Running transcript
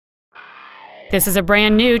This is a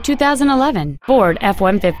brand new 2011 Ford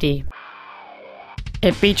F-150.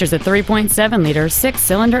 It features a 3.7-liter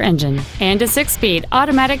six-cylinder engine and a 6-speed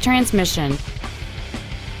automatic transmission.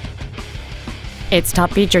 Its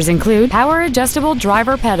top features include power-adjustable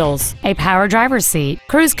driver pedals, a power driver's seat,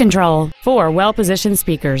 cruise control, 4 well-positioned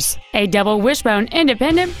speakers, a double wishbone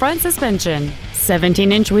independent front suspension,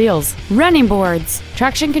 17-inch wheels, running boards,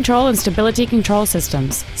 traction control and stability control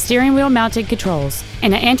systems, steering wheel mounted controls,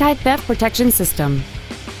 and an anti-theft protection system.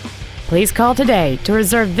 Please call today to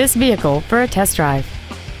reserve this vehicle for a test drive.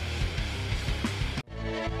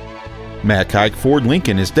 Matt Haik Ford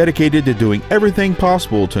Lincoln is dedicated to doing everything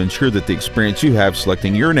possible to ensure that the experience you have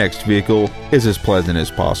selecting your next vehicle is as pleasant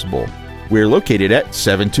as possible. We're located at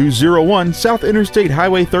 7201 South Interstate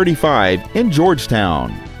Highway 35 in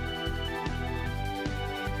Georgetown.